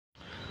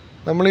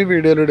നമ്മൾ ഈ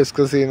വീഡിയോയിൽ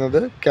ഡിസ്കസ് ചെയ്യുന്നത്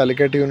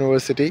Calicut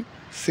university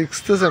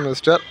 6th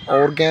semester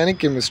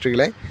organic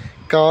കെമിസ്ട്രിയിലെ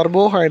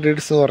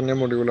carbohydrates എന്ന് പറഞ്ഞ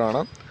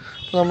മൊഡ്യൂളാണ്.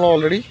 നമ്മൾ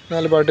ഓൾറെഡി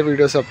 4 പാർട്ട്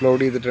വീഡിയോസ്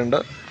അപ്ലോഡ് ചെയ്തിട്ടുണ്ട്.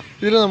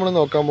 ഇതിൽ നമ്മൾ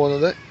നോക്കാൻ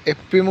പോകുന്നത്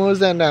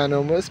എപ്പിമേഴ്സ് ആൻഡ്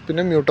ആനോമേഴ്സ്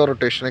പിന്നെ മ്യൂട്ടോ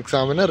റൊട്ടേഷൻ.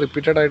 എക്സാമിന്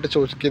റിപ്പീറ്റഡ് ആയിട്ട്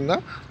ചോദിക്കുന്ന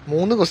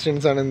 3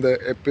 ക്വസ്റ്റ്യൻസ് ആണ് എന്ത്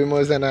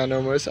എപ്പിമേഴ്സ് ആൻഡ്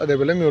ആനോമേഴ്സ്,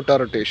 അതേപോലെ മ്യൂട്ടോ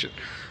റൊട്ടേഷൻ.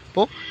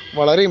 അപ്പോൾ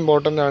വളരെ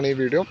ഇമ്പോർട്ടൻ്റ് ആണ് ഈ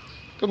വീഡിയോ.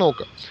 ഇപ്പോൾ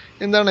നോക്കാം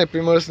എന്താണ്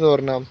എപ്പിമേഴ്സ് എന്ന്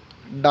പറഞ്ഞാൽ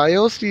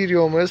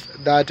diastereomers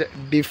that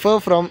differ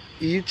from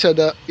each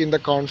other in the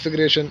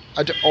configuration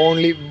at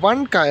only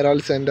one chiral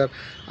center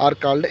are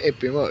called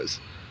epimers.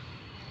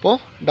 അപ്പോൾ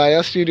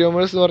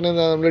diastereomers എന്ന് പറഞ്ഞാൽ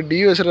നമ്മൾ ഡി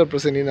വെച്ച്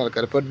റെപ്രസെൻറ്റ് ചെയ്യുന്ന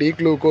ആൾക്കാർ. ഇപ്പോൾ ഡി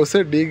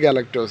ഗ്ലൂക്കോസ്, ഡി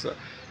ഗാലക്ടോസ്.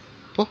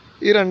 അപ്പോൾ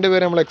ഈ 2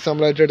 പേരെ നമ്മൾ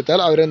എക്സാമ്പിളായിട്ട്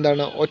എടുത്താൽ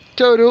അവരെന്താണ്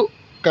ഒറ്റ ഒരു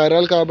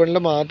കൈറൽ കാർബണിൽ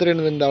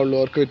മാത്രമേ ഉണ്ടാവുള്ളൂ,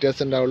 അവർക്ക്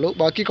വ്യത്യാസം ഉണ്ടാവുള്ളൂ.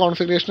 ബാക്കി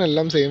കോൺഫിഗറേഷൻ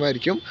എല്ലാം സെയിം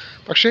ആയിരിക്കും.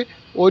 പക്ഷേ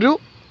ഒരു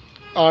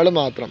ആൾ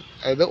മാത്രം,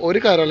 അതായത് ഒരു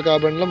കൈറൽ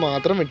കാർബണിൽ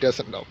മാത്രം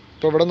വ്യത്യാസം ഉണ്ടാവും.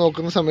 ഇപ്പോൾ ഇവിടെ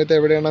നോക്കുന്ന സമയത്ത്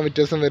എവിടെയാണ്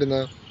വ്യത്യാസം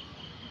വരുന്നത്?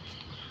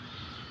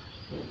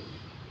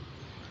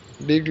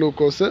 D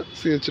glucose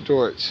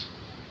CH2OH.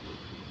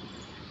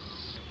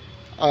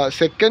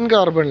 സെക്കൻഡ്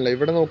കാർബണിൽ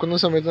ഇവിടെ നോക്കുന്ന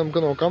സമയത്ത്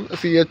നമുക്ക് നോക്കാം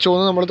CHO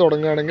നമ്മൾ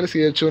തുടങ്ങുകയാണെങ്കിൽ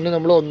CHOന്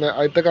നമ്മൾ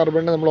ആദ്യത്തെ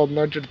കാർബണിനെ നമ്മൾ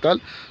ഒന്നായിട്ട് എടുത്താൽ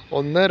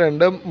 1,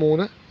 2,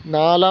 3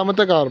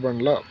 നാലാമത്തെ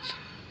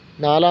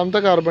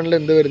കാർബണിൽ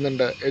എന്ത്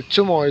വരുന്നുണ്ട്?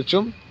 എച്ചും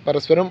OHും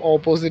പരസ്പരം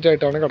ഓപ്പോസിറ്റ്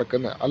ആയിട്ടാണ്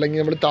കിടക്കുന്നത്.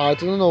 അല്ലെങ്കിൽ നമ്മൾ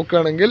താഴത്തുനിന്ന്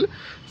നോക്കുകയാണെങ്കിൽ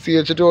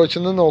CH2OH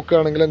നിന്ന്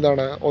നോക്കുകയാണെങ്കിൽ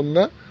എന്താണ്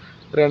 1,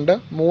 2,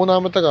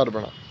 3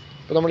 കാർബണാണ്.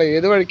 അപ്പോൾ നമ്മൾ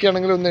ഏത്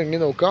വഴിക്കാണെങ്കിലും ഒന്ന് എണ്ണി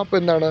നോക്കുക. അപ്പോൾ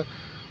എന്താണ്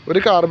ഒരു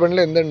കാർബണിൽ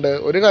എന്തുണ്ട്?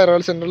 ഒരു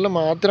കൈറൽ സെൻറ്ററിൽ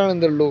മാത്രമാണ്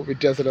എന്തുള്ളൂ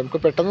വ്യത്യാസമില്ല. നമുക്ക്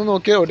പെട്ടെന്ന്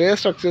നോക്കിയാൽ ഒരേ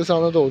സ്ട്രക്ചേഴ്സ്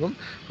ആണെന്ന് തോന്നും.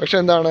 പക്ഷേ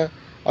എന്താണ്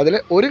അതിൽ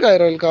ഒരു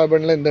കൈറൽ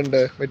കാർബണിൽ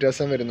എന്തുണ്ട്?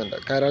 വ്യത്യാസം വരുന്നുണ്ട്.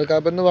 കൈറൽ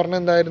കാർബൺ എന്ന് പറഞ്ഞാൽ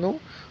എന്തായിരുന്നു?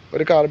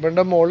 ഒരു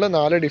കാർബണിൻ്റെ മുകളിൽ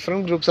 4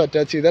 ഡിഫറെൻറ്റ് ഗ്രൂപ്പ്സ്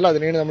അറ്റാച്ച് ചെയ്താൽ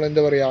അതിനെയാണ് നമ്മൾ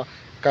എന്താ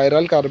പറയുക?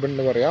 കൈറൽ കാർബൺ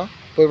എന്ന് പറയാം.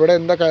 അപ്പോൾ ഇവിടെ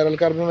എന്താ കൈറൽ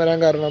കാർബൺ വരാൻ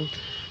കാരണം?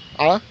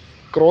 ആ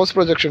ക്രോസ്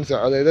പ്രൊജക്ഷൻസ്,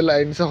 അതായത്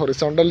ലൈൻസ്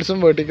ഹൊറിസോണ്ടൽസും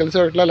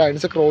വെർട്ടിക്കൽസും ആയിട്ടുള്ള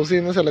ലൈൻസ് ക്രോസ്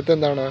ചെയ്യുന്ന സ്ഥലത്ത്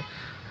എന്താണ്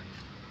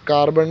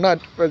കാർബണിന്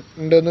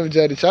ഉണ്ടെന്ന്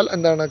വിചാരിച്ചാൽ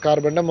എന്താണ്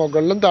കാർബണിൻ്റെ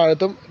മുകളിലും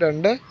താഴത്തും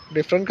 2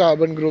 ഡിഫറെൻറ്റ്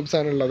കാർബൺ ഗ്രൂപ്പ്സ്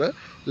ആണുള്ളത്.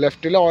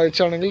 ലെഫ്റ്റിൽ OH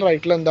ആണെങ്കിൽ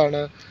റൈറ്റിൽ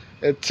എന്താണ്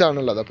H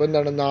ആണുള്ളത്. അപ്പോൾ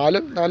എന്താണ്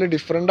 4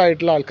 ഡിഫറെൻ്റ്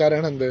ആയിട്ടുള്ള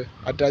ആൾക്കാരാണ് എന്ത്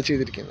അറ്റാച്ച്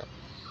ചെയ്തിരിക്കുന്നത്.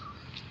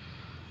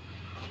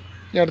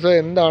 ഇനി അടുത്തത്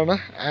എന്താണ്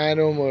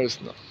ആനോമേഴ്സ്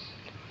എന്ന്?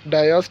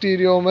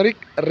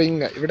 ഡയാസ്റ്റീരിയോമറിക്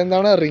റിങ്. ഇവിടെ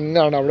എന്താണ് റിങ്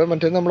ആണ്. അവിടെ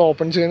മറ്റേത് നമ്മൾ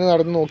ഓപ്പൺ ചെയ്യുന്ന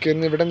നടന്ന്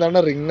നോക്കിയിരുന്നു. ഇവിടെ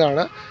എന്താണ് റിങ്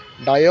ആണ്.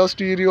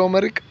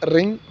 ഡയാസ്റ്റീരിയോമറിക്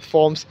ring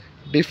forms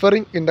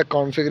differing in the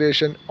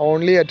configuration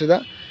only at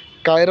the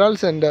chiral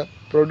center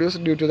produced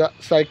due to the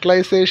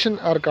cyclization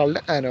are called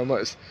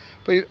anomers.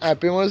 അപ്പോൾ ഈ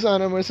എപ്പിമേഴ്സ്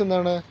ആനോമേഴ്സ്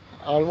എന്താണ്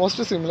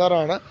ആൾമോസ്റ്റ് സിമിലർ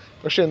ആണ്.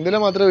 പക്ഷെ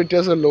എന്തിലും മാത്രമേ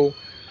വ്യത്യാസമുള്ളൂ?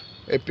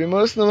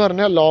 എപ്പിമേഴ്സ് എന്ന്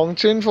പറഞ്ഞാൽ ലോങ്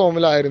ചെയിൻ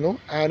ഫോമിലായിരുന്നു.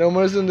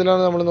 ആനോമേഴ്സ്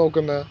എന്തിലാണ് നമ്മൾ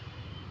നോക്കുന്നത്?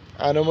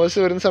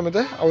 ആനോമേഴ്സ് വരുന്ന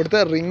സമയത്ത്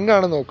അവിടുത്തെ റിംഗ്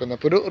ആണ് നോക്കുന്നത്.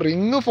 അപ്പോൾ ഒരു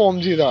റിംഗ് ഫോം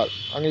ചെയ്താൽ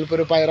അങ്ങനെ ഇപ്പോൾ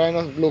ഒരു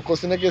പൈറാനോസ്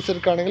ഗ്ലൂക്കോസിൻ്റെ കേസ്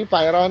എടുക്കുകയാണെങ്കിൽ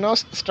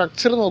പൈറാനോസ്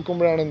സ്ട്രക്ചർ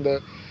നോക്കുമ്പോഴാണ് എന്ത്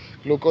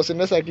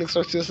ഗ്ലൂക്കോസിൻ്റെ സൈക്ലിക്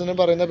സ്ട്രക്ചേഴ്സിന്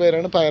പറയുന്ന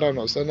പേരാണ്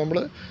പൈറാനോസ്. അത് നമ്മൾ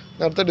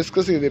നേരത്തെ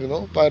ഡിസ്കസ് ചെയ്തിരുന്നു.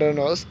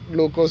 പൈറാനോസ്,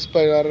 ഗ്ലൂക്കോസ്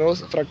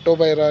പൈറാനോസ്, ഫ്രക്ടോ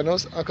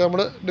പൈറാനോസ് ഒക്കെ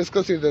നമ്മൾ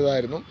ഡിസ്കസ്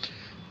ചെയ്തതായിരുന്നു.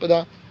 അപ്പോൾ ഇതാ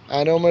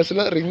ആനോമേഴ്സിൽ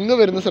റിങ്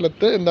വരുന്ന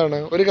സ്ഥലത്ത് എന്താണ്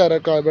ഒരു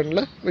കാർബണിൽ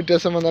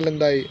വ്യത്യാസം വന്നാൽ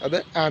എന്തായി? അത്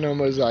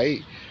ആനോമേഴ്സ് ആയി.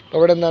 അപ്പോൾ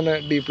ഇവിടെ എന്താണ്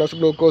D+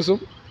 ഗ്ലൂക്കോസും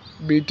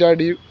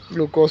βD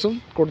ഗ്ലൂക്കോസും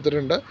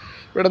കൊടുത്തിട്ടുണ്ട്.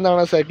 ഇവിടെ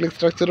എന്താണ് സൈക്ലിക്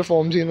സ്ട്രക്ചർ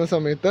ഫോം ചെയ്യുന്ന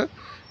സമയത്ത്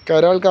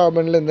കൈറൽ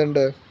കാർബണിൽ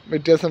എന്തുണ്ട്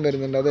വ്യത്യാസം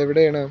വരുന്നുണ്ട്.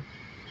 അതെവിടെയാണ്?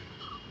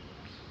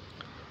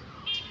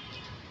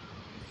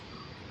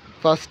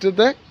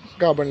 ഫസ്റ്റത്തെ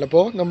കാർബണിൽ.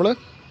 അപ്പോൾ നമ്മൾ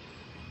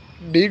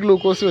ഡി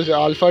ഗ്ലൂക്കോസ് വെച്ച്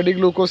ആൽഫ ഡി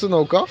ഗ്ലൂക്കോസ്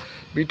നോക്കുക.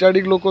 βD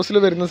ഗ്ലൂക്കോസിൽ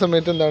വരുന്ന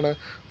സമയത്ത് എന്താണ്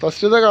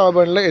ഫസ്റ്റത്തെ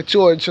കാർബണിൽ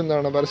HOH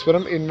എന്താണ്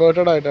പരസ്പരം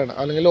ഇൻവേർട്ടഡ് ആയിട്ടാണ്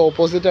അല്ലെങ്കിൽ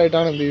ഓപ്പോസിറ്റ്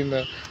ആയിട്ടാണ് എന്ത്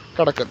ചെയ്യുന്നത്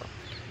കിടക്കുന്നത്.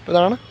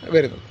 ഇതാണ്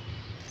വരുന്നത്.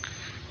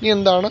 ഇനി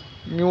എന്താണ്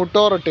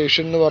മ്യൂട്ടോ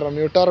റൊട്ടേഷൻ എന്ന് പറഞ്ഞാൽ?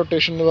 മ്യൂട്ടോ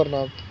റൊട്ടേഷൻ എന്ന്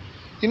പറഞ്ഞാൽ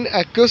in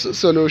aqueous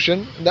solution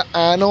the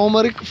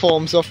ആനോമറിക്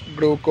forms of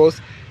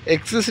glucose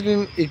exist in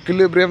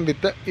equilibrium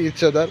with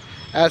each other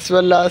as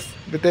well as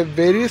with a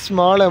very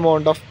small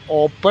amount of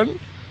open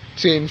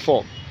chain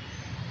form,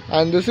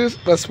 and this is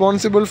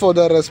responsible for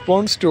the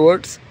response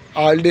towards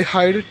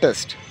aldehyde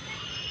test.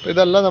 അപ്പോൾ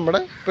ഇതെല്ലാം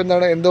നമ്മുടെ ഇപ്പോൾ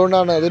എന്താണ്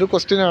എന്തുകൊണ്ടാണ് അതൊരു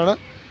question ആണ്,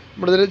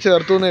 നമ്മളിതിൽ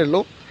ചേർത്തു എന്നേ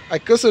ഉള്ളൂ.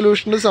 അക്വസ്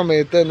സൊല്യൂഷൻ്റെ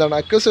സമയത്ത് എന്താണ്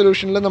അക്വസ്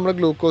സൊല്യൂഷനിൽ നമ്മൾ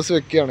ഗ്ലൂക്കോസ്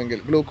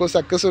വെക്കുകയാണെങ്കിൽ ഗ്ലൂക്കോസ്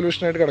അക്വസ്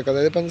സൊല്യൂഷനായിട്ട് കിടക്കുക,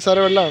 അതായത് പഞ്ചസാര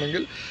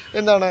വെള്ളമാണെങ്കിൽ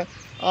എന്താണ്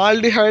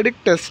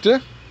ആൽഡിഹൈഡിക് ടെസ്റ്റ്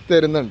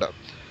തരുന്നുണ്ട്.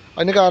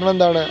 അതിന് കാരണം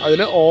എന്താണ്?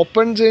 അതിൽ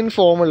ഓപ്പൺ ചെയിൻ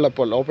ഫോം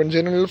ഉള്ളപ്പോൾ ഓപ്പൺ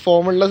ചെയിനുള്ള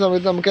ഫോമുള്ള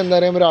സമയത്ത് നമുക്ക് എന്താ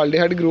പറയുക ഒരു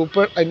ആൽഡിഹൈഡ്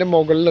ഗ്രൂപ്പ് അതിൻ്റെ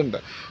മുകളിലുണ്ട്.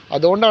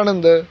 അതുകൊണ്ടാണ്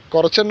എന്ത്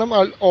കുറച്ചെണ്ണം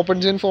ഓപ്പൺ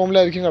ചെയിൻ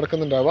ഫോമിലായിരിക്കും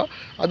കിടക്കുന്നുണ്ടാവുക.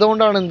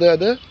 അതുകൊണ്ടാണ് എന്ത്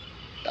അത്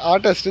ആ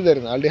ടെസ്റ്റ്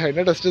തരുന്നത്,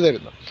 ആൽഡിഹൈഡിൻ്റെ ടെസ്റ്റ്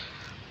തരുന്നത്.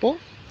 അപ്പോൾ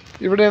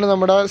ഇവിടെയാണ്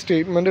നമ്മുടെ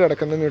സ്റ്റേറ്റ്മെൻറ്റ്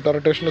കിടക്കുന്നത്, മ്യൂട്ടോ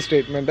റൊട്ടേഷൻ്റെ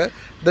statement.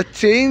 The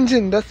change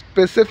in the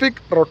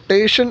specific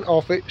rotation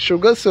of A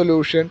sugar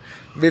solution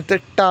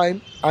with time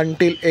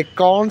until A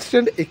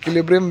constant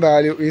equilibrium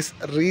value is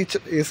reach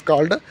is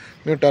called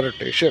മ്യൂട്ടോ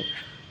rotation.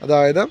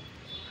 അതായത്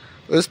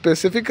ഒരു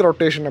സ്പെസിഫിക്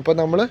റൊട്ടേഷൻ. അപ്പോൾ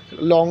നമ്മൾ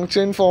ലോങ്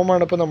ചെയിൻ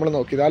ഫോമാണ് ഇപ്പോൾ നമ്മൾ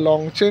നോക്കിയത്. ആ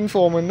ലോങ് ചെയിൻ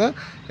ഫോമിന്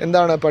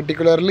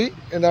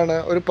എന്താണ്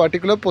ഒരു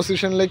പർട്ടിക്കുലർ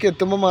പൊസിഷനിലേക്ക്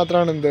എത്തുമ്പോൾ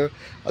മാത്രമാണ് എന്ത്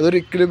അതൊരു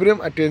ഇക്വിലിബ്രിയം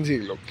അറ്റൈൻ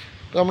ചെയ്യുള്ളൂ.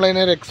 നമ്മൾ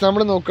അതിനൊരു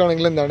എക്സാമ്പിൾ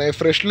നോക്കുകയാണെങ്കിൽ എന്താണ്, A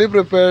freshly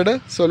prepared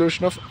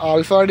solution of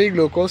alpha D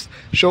glucose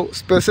show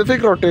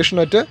specific rotation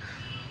at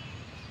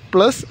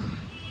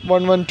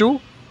 +112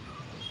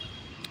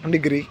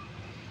 degree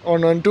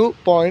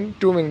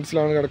 112.2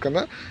 മിനിറ്റ്സിലാണ്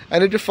കിടക്കുന്നത്.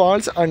 ആൻഡ് ഇറ്റ്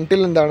ഫാൾസ്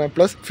അൺടിൽ എന്താണ്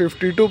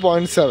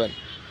 +52.7.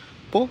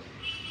 അപ്പോൾ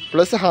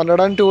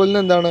 +102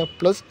 എന്താണ്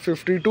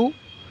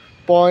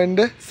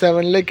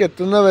 +52.7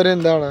 എത്തുന്നവരെ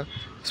എന്താണ്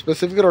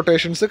specific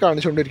rotations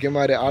കാണിച്ചുകൊണ്ടിരിക്കും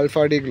alpha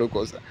D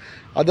glucose.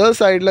 Other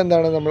സൈഡിൽ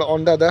എന്താണ് നമ്മൾ on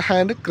the other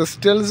hand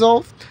crystals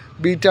of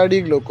beta D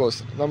glucose,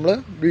 നമ്മൾ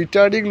ബീറ്റ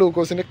ഡി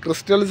ഗ്ലൂക്കോസിൻ്റെ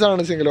ക്രിസ്റ്റൽസ്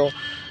ആണെങ്കിലോ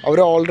അവർ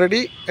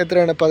ഓൾറെഡി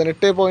എത്രയാണ്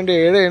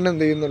 18.7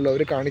 എന്ത് ചെയ്യുന്നുള്ളൂ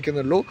അവർ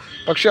കാണിക്കുന്നുള്ളൂ.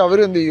 പക്ഷെ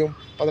അവരെന്ത് ചെയ്യും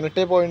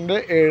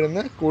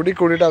 18.7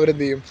 കൂടിയിട്ട്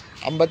അവരെന്ത് ചെയ്യും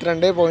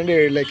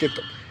 52.7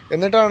 എത്തും.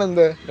 എന്നിട്ടാണ്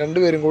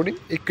രണ്ടുപേരും കൂടി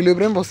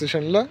ഇക്വിലിബ്രിയം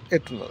പൊസിഷനിൽ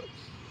എത്തുന്നത്.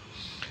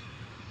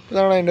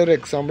 ഇതാണ് അതിൻ്റെ ഒരു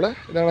എക്സാമ്പിൾ,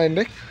 ഇതാണ്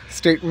അതിൻ്റെ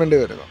സ്റ്റേറ്റ്മെൻറ്റ്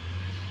വരുന്നത്.